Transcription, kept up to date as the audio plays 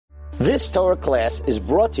This Torah class is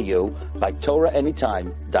brought to you by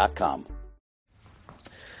TorahAnytime.com.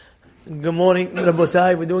 Good morning,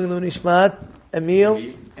 Rabotai. We're doing the Nishmat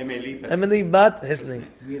Emily Bat, his name,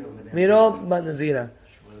 Miro Bat Nazira,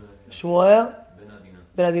 Shmuel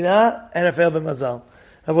Ben Adina, and Rafael Ben Mazal.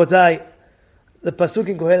 Rabotai, the pasuk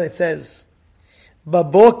in Kohelet says,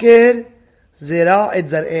 "Baboker zera et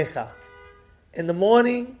zarecha." In the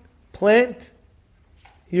morning, plant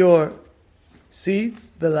your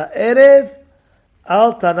seeds. Bela'erev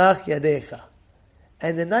al tanach yadecha.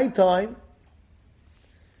 And the nighttime,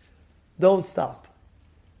 don't stop.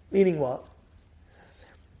 Meaning what?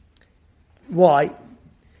 Why?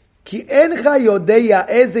 Ki encha yodeya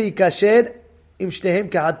eze yikasher im shnehem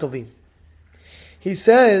ka'ad tovim. He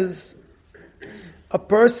says, a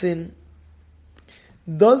person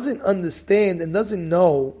doesn't understand and doesn't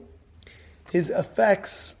know his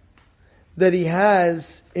effects that he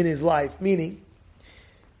has in his life. Meaning,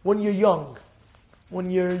 when you're young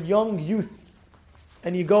youth,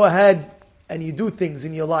 and you go ahead and you do things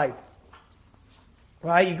in your life,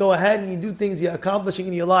 right? You go ahead and you do things you're accomplishing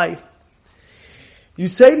in your life. You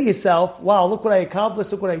say to yourself, wow, look what I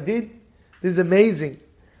accomplished, look what I did. This is amazing.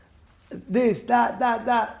 This,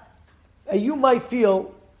 that. And you might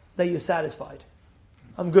feel that you're satisfied.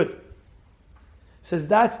 I'm good. Says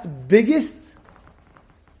that's the biggest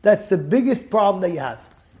problem that you have.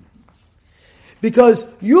 Because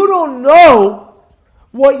you don't know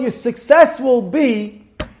what your success will be,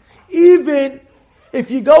 even if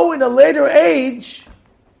you go in a later age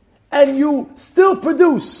and you still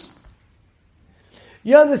produce.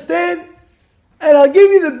 You understand? And I'll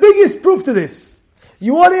give you the biggest proof to this.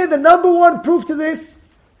 You want to hear the number one proof to this?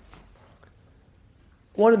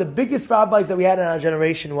 One of the biggest rabbis that we had in our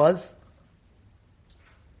generation was,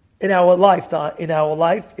 in our life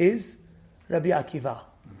is Rabbi Akiva.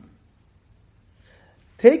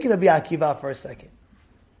 Take Rabbi Akiva for a second.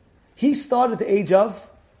 He started at the age of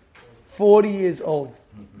 40 years old.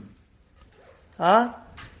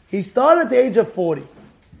 He started at the age of 40.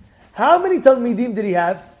 How many Talmidim did he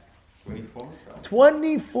have?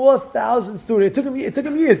 24,000 students. It took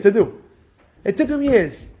him years to do. It took him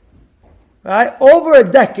years. Right? Over a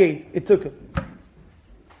decade it took him.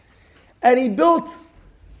 And he built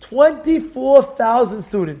 24,000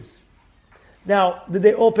 students. Now, did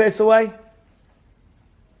they all pass away?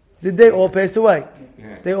 Did they all pass away?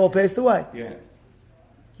 Yeah. They all passed away. Yes.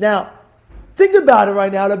 Now, think about it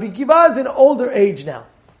right now. Rabbi Akiva is in older age now.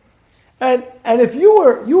 And if you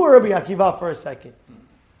were Rabbi Akiva for a second,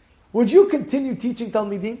 would you continue teaching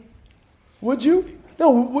Talmidim? Would you?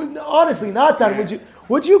 No, honestly, not that. Yeah.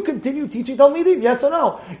 Would you continue teaching Talmidim? Yes or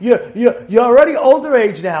no? You're already older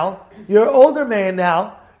age now. You're an older man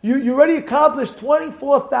now. You already accomplished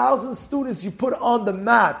 24,000 students you put on the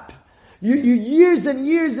map. You years and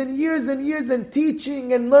years and years and years and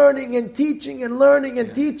teaching and learning and teaching and learning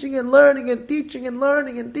and teaching and learning and teaching and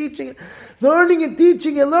learning and teaching and learning and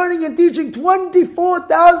teaching and learning and teaching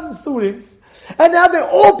 24,000 students, and now they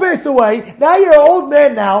all pass away. Now you're an old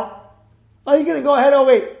man now. Are you going to go ahead? Oh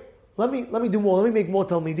wait, let me do more. Let me make more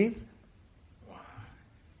Talmidim.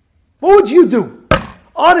 What would you do?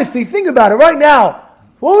 Honestly, think about it right now.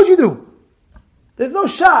 What would you do? There's no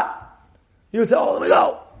shot. You would say, oh, let me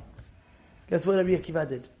go. Guess what Rabbi Akiva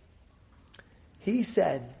did? He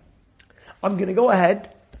said, I'm going to go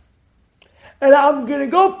ahead and I'm going to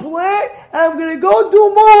go play and I'm going to go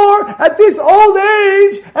do more at this old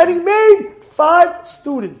age. And he made 5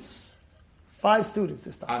 students. 5 students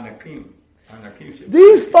this time.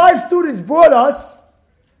 These 5 students brought us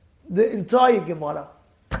the entire Gemara.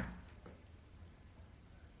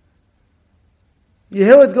 You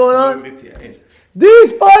hear what's going on?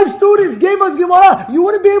 These 5 students gave us Gemara. You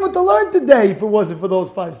wouldn't be able to learn today if it wasn't for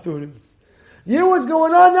those 5 students. You hear what's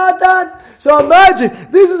going on, Natan? So imagine,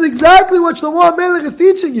 this is exactly what Shlomo HaMelech is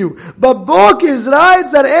teaching you.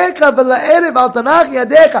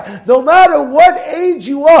 No matter what age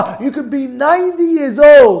you are, you could be 90 years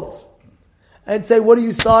old and say, what are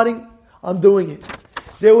you starting? I'm doing it.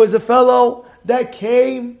 There was a fellow that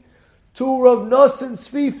came to Rav Nosson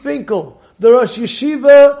Tzvi Finkel, the Rosh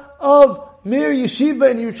Yeshiva of Mir Yeshiva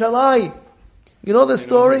in Yerushalayim. You know the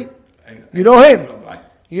story? You know him.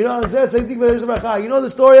 You know the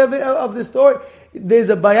story of this story? There's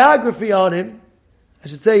a biography on him. I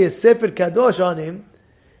should say a Sefer Kadosh on him.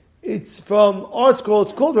 It's from Art Scroll.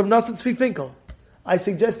 It's called Rav Nosson Tzvi Finkel. I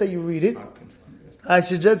suggest that you read it.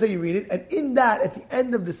 And in that, at the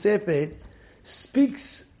end of the Sefer,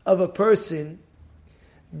 speaks of a person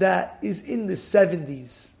that is in the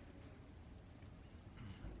 70s.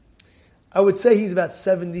 I would say he's about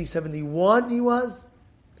 70, 71 he was.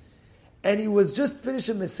 and he was just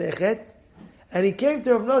finishing Masechet, and he came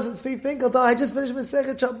to Rav Nosson Tzvi Finkel, I just finished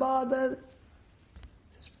Masechet Shabbat.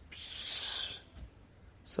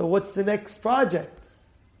 So what's the next project?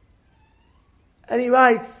 And he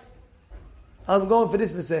writes, I'm going for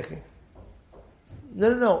this Masechet.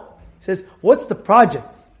 No. He says, what's the project?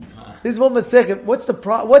 This is one Masechet. What's the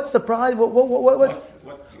project? What's the goal?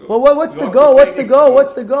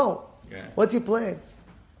 What's the goal? Yeah. What's your plans?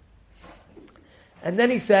 And then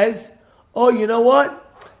he says, oh, you know what?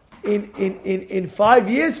 In 5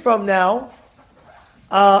 years from now,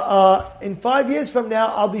 I'll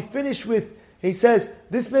be finished with, he says,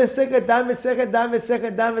 this Masechet, that Masechet, that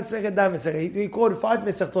Masechet, that Masechet, that Masechet. He quoted 5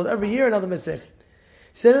 Masechtot. Every year another Masechet. He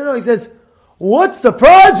said, no. He says, what's the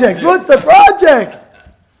project? What's the project?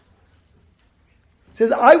 He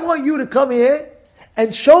says, I want you to come here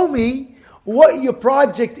and show me what your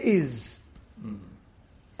project is.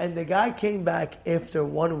 And the guy came back after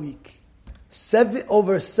 1 week.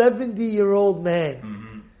 Over 70-year-old man.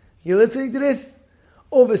 Mm-hmm. You listening to this?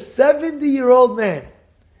 Over 70-year-old man.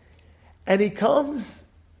 And he comes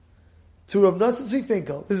to Rav Nosson Tzvi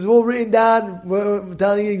Finkel. This is all written down. I'm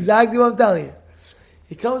telling you exactly what I'm telling you.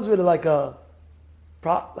 He comes with like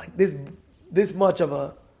this much of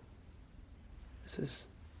a. He says,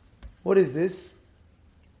 what is this?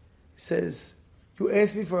 He says, you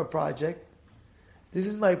asked me for a project. This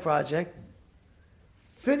is my project.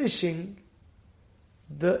 Finishing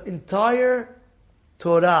the entire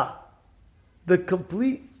Torah. The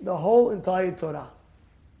whole entire Torah.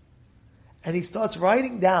 And he starts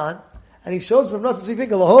writing down, and he shows from Nosson Tzvi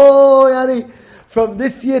Finkel, Yani, from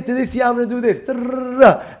this year to this year I'm going to do this,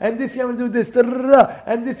 and this year I'm going to do this,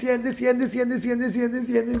 and this year, and this year, and this year, and this year, and this year, and this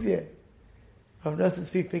year, and this year. From Nosson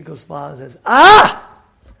Tzvi Finkel smiles and says,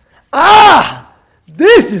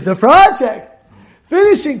 this is a project.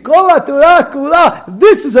 Finishing Kol HaTorah Kula,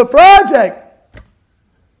 this is a project.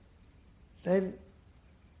 Then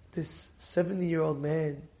this 70-year-old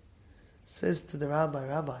man says to the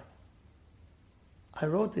Rabbi, I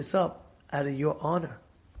wrote this up out of your honor.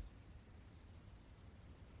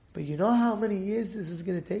 But you know how many years this is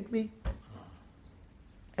going to take me?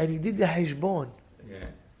 And he did the hashbon. Yeah.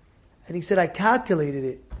 And he said, I calculated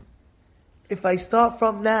it. If I start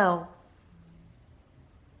from now,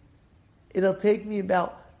 it'll take me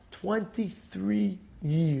about 23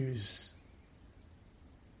 years.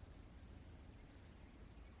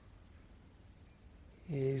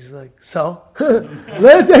 He's like, so?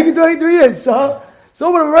 Let it take you 23 years, so?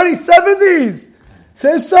 So when I'm already 70s.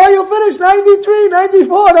 Says, so you'll finish 93,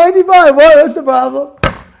 94, 95. What? What's the problem?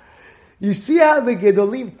 You see how the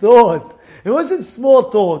Gedolim thought. It wasn't small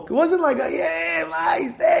talk. It wasn't like,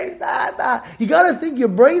 nice, You got to think, your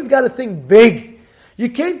brain's got to think big. You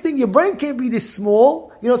can't think, your brain can't be this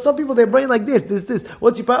small. You know, some people, their brain like this.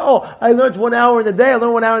 What's your problem? Oh, I learned 1 hour in the day, I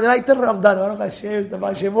learned 1 hour in the night. I'm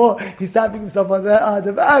done. He's tapping himself on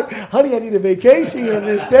the back. Honey, I need a vacation. You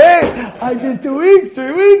understand? I did 2 weeks,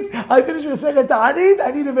 3 weeks. I finished with Second Ta'anit. I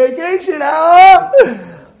need a vacation.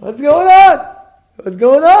 What's going on? What's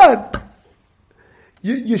going on?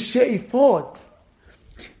 Your sheifot.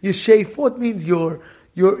 Your sheifot means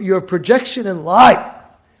your projection in life.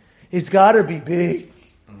 It's got to be big.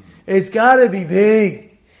 It's got to be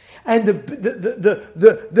big. And the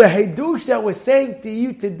Hidush that we're saying to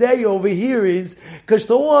you today over here is, because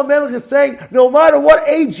Shlomo HaMelech is saying, no matter what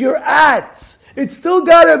age you're at, it's still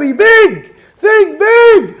got to be big. Think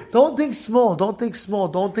big. Don't think small. Don't think small.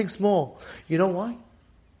 Don't think small. You know why?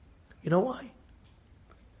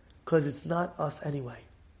 Because it's not us anyway.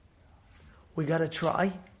 We got to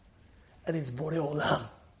try, and it's Borei Olam.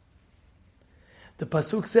 The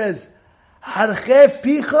pasuk says, "Harchef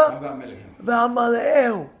picha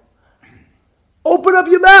v'amaleu." Open up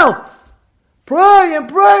your mouth, pray and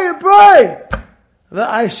pray and pray.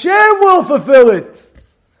 Hashem will fulfill it.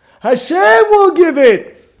 Hashem will give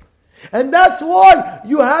it, and that's why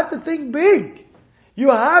you have to think big. You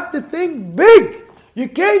have to think big. You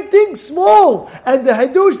can't think small. And the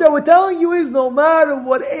Hidush that we're telling you is, no matter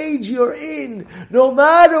what age you're in, no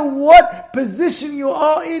matter what position you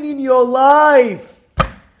are in your life,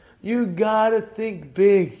 you gotta think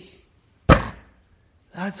big.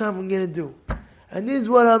 That's what I'm gonna do. And this is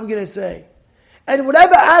what I'm gonna say. And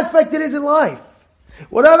whatever aspect it is in life,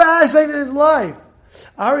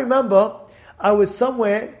 I remember I was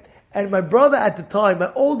somewhere, and my brother at the time,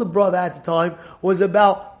 my older brother at the time, was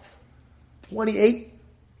about 28,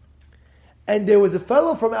 and there was a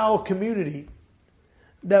fellow from our community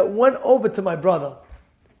that went over to my brother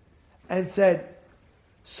and said,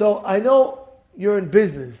 so I know you're in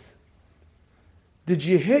business. Did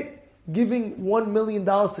you hit giving $1 million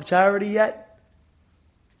to charity yet?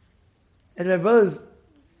 And my brother's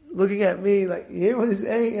looking at me like, you hear what he's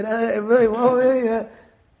saying? And I'm like, whoa,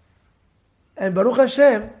 and Baruch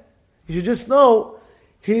Hashem, you should just know,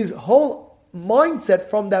 his whole mindset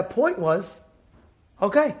from that point was,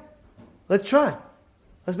 okay, let's try.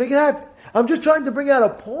 Let's make it happen. I'm just trying to bring out a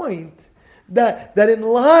point that in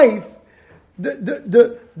life,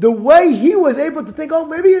 the way he was able to think, oh,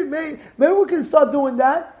 maybe we can start doing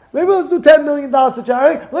that. Maybe let's do $10 million to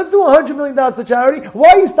charity. Let's do $100 million to charity. Why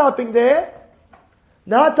are you stopping there?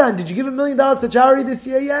 Natan, did you give $1 million to charity this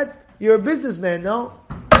year yet? You're a businessman, no?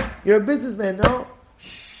 You're a businessman, no?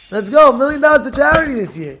 Let's go, $1 million to charity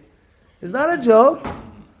this year. It's not a joke.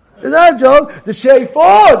 It's not a joke. The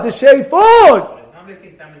Sheifod.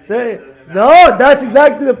 No, that's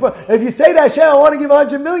exactly the point. If you say that, Hashem, I want to give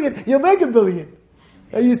 100 million, you'll make $1 billion.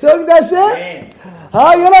 Are you saying that, Hashem?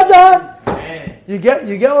 You're not done. You get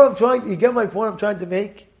what I'm trying. You get my point I'm trying to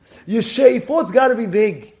make. Your Sheifod's got to be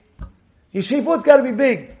big. Your Sheifod's got to be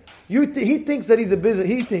big. He thinks that he's a business.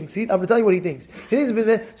 I'm going to tell you what he thinks. He thinks he's a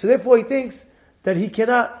businessman, so therefore he thinks that he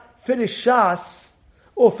cannot finish Shas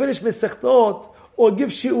or finish Mesechtot or give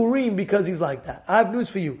Shiurim because he's like that. I have news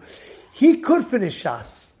for you. He could finish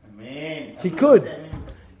Shas. Amen. He could.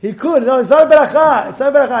 No, it's not a beracha. It's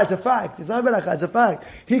a fact. It's a fact.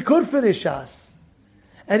 He could finish Shas.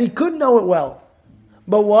 And he could know it well.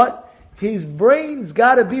 But what? His brain's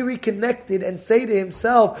got to be reconnected and say to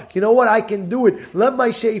himself, you know what, I can do it. Let my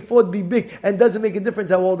sheifot be big. And it doesn't make a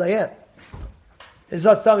difference how old I am. He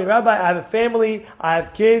starts telling me, Rabbi, I have a family, I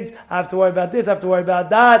have kids, I have to worry about this, I have to worry about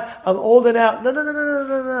that. I'm older now.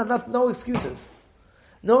 No excuses.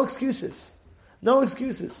 No excuses.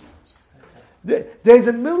 There's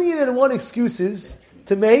 1,000,001 excuses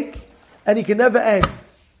to make, and he can never end.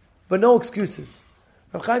 But no excuses.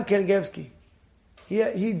 Rav Chaim Kanievsky,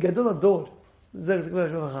 he Gadol Ador.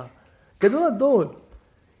 Gadol Ador.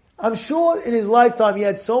 I'm sure in his lifetime he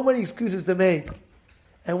had so many excuses to make.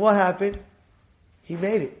 And what happened? He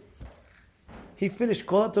made it. He finished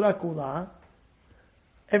Kol HaTorah Kula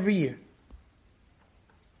every year.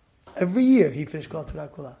 Every year he finished Kol HaTorah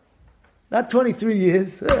Kula. Not 23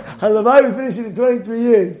 years. Halavai, we finished it in 23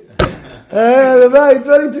 years. Halavai,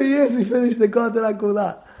 23 years we finished the Kol HaTorah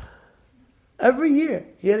Kula. Every year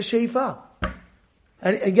he had a sheifa.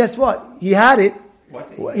 And guess what? He had it.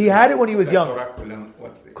 He had it when he was young.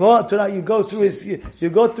 Kol HaTorah, you go through his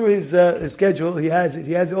schedule. He has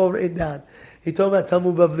it all written down. He told about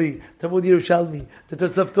Talmud Bavli, Talmud Yerushalmi, the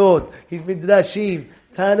Tosaftot, his Midrashim,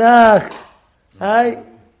 Tanakh, right?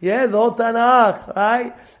 Yeah, the whole Tanakh,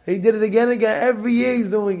 right? He did it again and again. Every year he's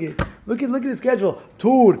doing it. Look at his schedule.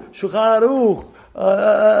 Tur, Shulchan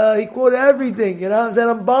Aruch, he quoted everything, you know what I'm saying?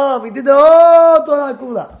 Rambam, he did the whole Torah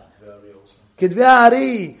Kula. Kedvei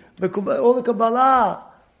Ari, all the Kabbalah.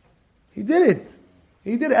 He did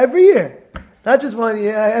it every year. Not just 1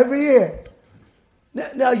 year, every year.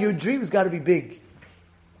 Now your dream's got to be big.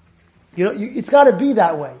 You know, it's got to be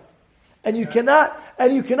that way, and you cannot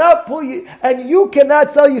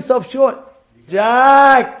sell yourself short,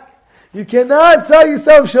 Jack. You cannot sell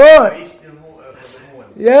yourself short.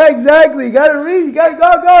 Yeah, exactly. You got to read. You got to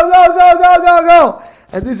go.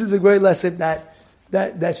 And this is a great lesson that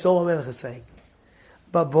Shlomo Melech is saying.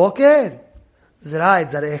 But boker zera et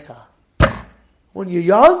zarecha. When you're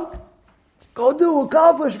young, go do,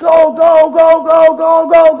 accomplish, go.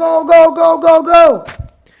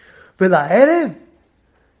 B'la'erev,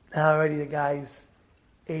 now already the guy's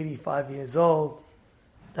 85 years old,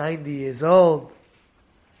 90 years old.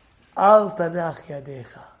 Al tanach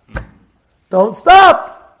yadecha. Don't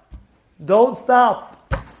stop. I'm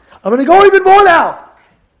going to go even more now.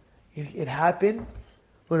 It happened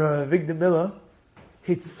when Avigdor Miller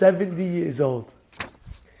hit 70 years old.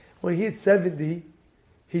 When he hit 70,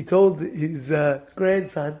 he told his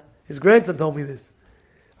grandson told me this.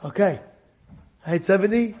 Okay, I hit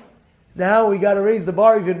 70, now we got to raise the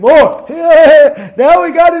bar even more. Now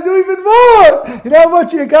we got to do even more. You know how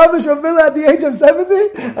much he accomplished from Miller at the age of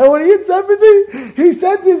 70? And when he hit 70, he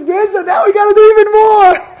said to his grandson, now we got to do even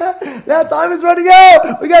more. Now time is running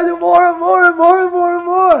out. We got to do more and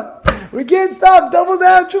more. We can't stop. Double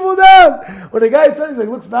down, triple down. When the guy says,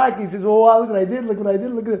 looks back, he says, oh, wow, look what I did, look at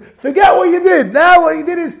it. Forget what you did. Now what you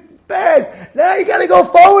did is past. Now you got to go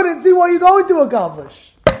forward and see what you're going to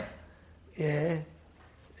accomplish. Yeah.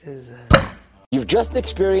 You've just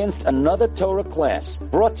experienced another Torah class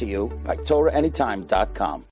brought to you by TorahAnytime.com.